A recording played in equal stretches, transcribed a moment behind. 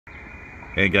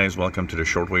Hey guys, welcome to the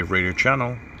Shortwave radio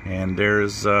channel. And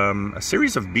there's a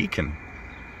series of beacon.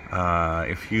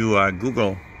 If you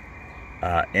Google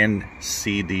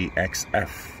NCDXF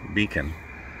beacon,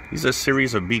 these are a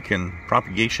series of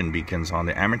propagation beacons on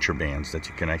the amateur bands that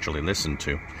you can actually listen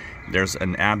to. There's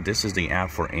an app. This is the app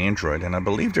for Android, and I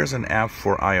believe there's an app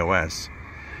for iOS.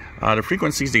 The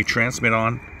frequencies they transmit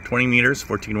on: 20 meters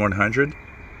 14100,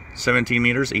 17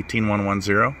 meters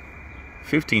 18110,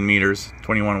 15 meters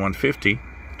 21150,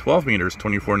 12 meters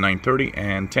 24930,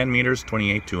 and 10 meters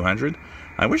 28200.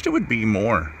 I wish there would be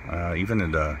more, even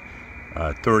in the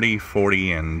 30,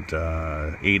 40, and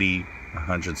 80,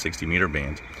 160 meter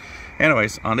band.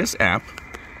 Anyways, on this app,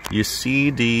 you see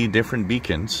the different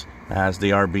beacons as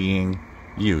they are being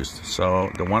used. So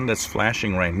the one that's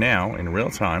flashing right now in real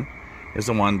time is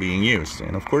the one being used.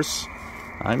 And of course,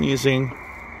 I'm using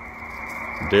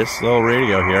this little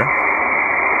radio here.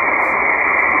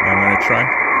 I'm going to try.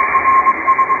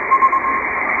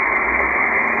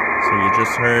 So you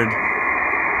just heard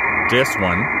this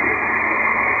one.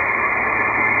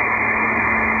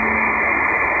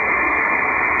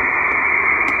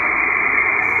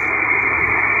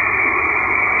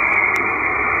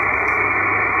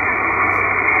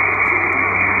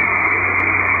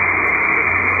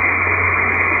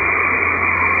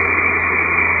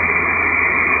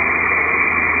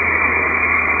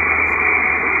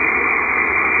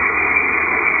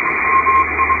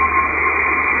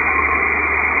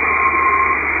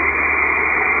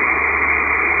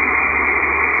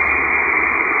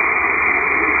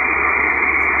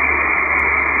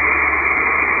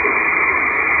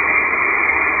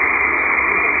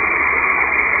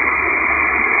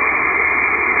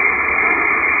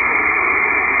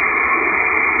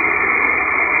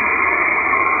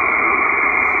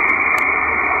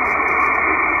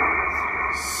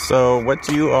 So what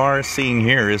you are seeing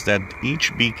here is that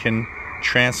each beacon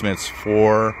transmits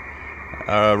for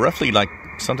roughly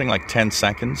something like 10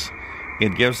 seconds.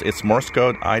 It gives its Morse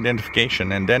code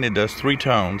identification, and then it does 3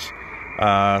 tones,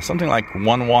 something like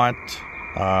 1 watt,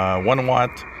 1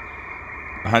 watt,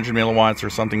 100 milliwatts or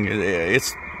something.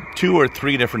 It's 2 or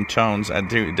 3 different tones at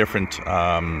different,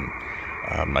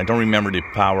 I don't remember the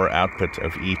power output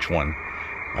of each one.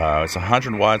 It's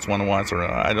 100 watts, 1 watts, or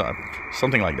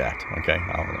something like that. Okay,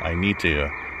 I need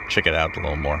to check it out a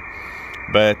little more.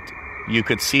 But you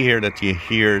could see here that you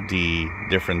hear the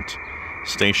different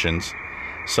stations.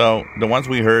 So the ones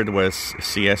we heard was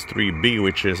CS3B,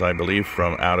 which is, I believe,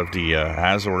 from out of the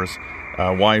Azores.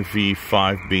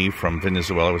 YV5B from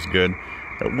Venezuela was good.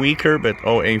 Weaker, but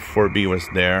OA4B was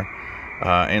there.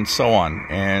 And so on.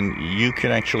 And you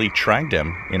can actually track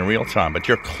them in real time. But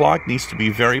your clock needs to be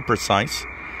very precise,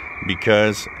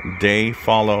 because they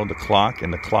follow the clock,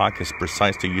 and the clock is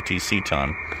precise to UTC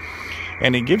time.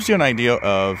 And it gives you an idea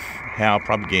of how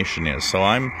propagation is. So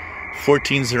I'm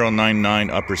 14099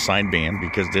 upper sideband,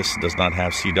 because this does not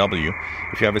have CW.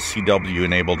 If you have a CW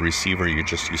enabled receiver, you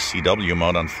just use CW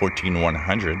mode on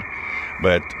 14100.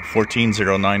 But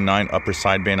 14099 upper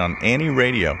sideband on any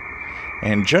radio.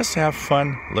 And just have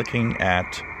fun looking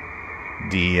at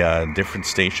the different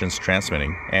stations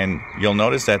transmitting. And you'll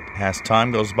notice that as time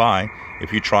goes by,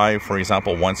 if you try, for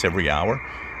example, once every hour,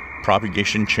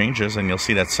 propagation changes, and you'll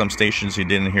see that some stations you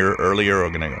didn't hear earlier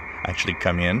are going to actually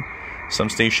come in.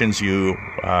 Some stations you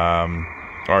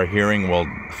are hearing will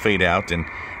fade out, and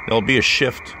there'll be a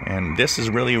shift. And this is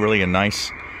really a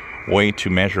nice way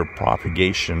to measure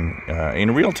propagation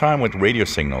in real time with radio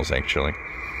signals, actually.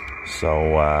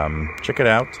 So check it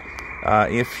out.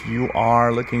 If you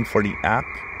are looking for the app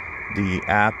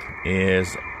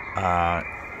is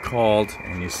called,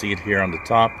 and you see it here on the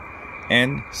top,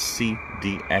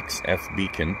 NCDXF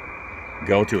beacon.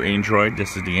 Go to Android.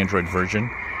 This is the Android version.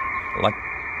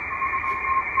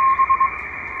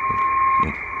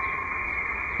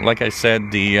 Like I said,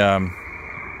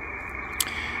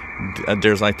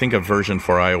 there's, I think, a version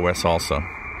for iOS also.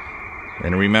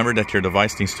 And remember that your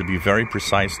device needs to be very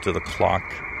precise to the clock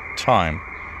time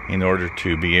in order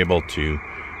to be able to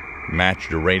match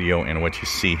the radio and what you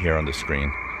see here on the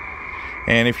screen.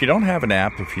 And if you don't have an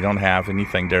app, if you don't have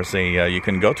anything, there's you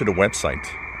can go to the website.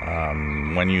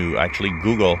 When you actually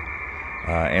Google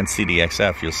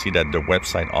NCDXF, you'll see that the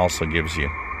website also gives you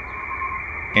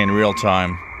in real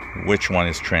time which one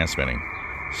is transmitting.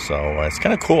 So it's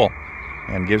kind of cool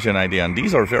and gives you an idea. And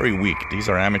these are very weak. These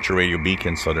are amateur radio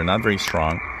beacons, so they're not very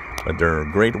strong, but they're a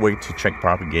great way to check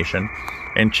propagation.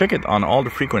 And check it on all the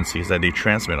frequencies that they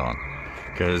transmit on,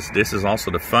 because this is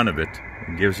also the fun of it.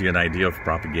 It gives you an idea of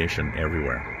propagation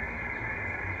everywhere.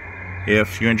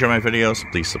 If you enjoy my videos,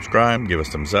 please subscribe, give us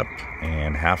a thumbs up,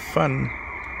 and have fun.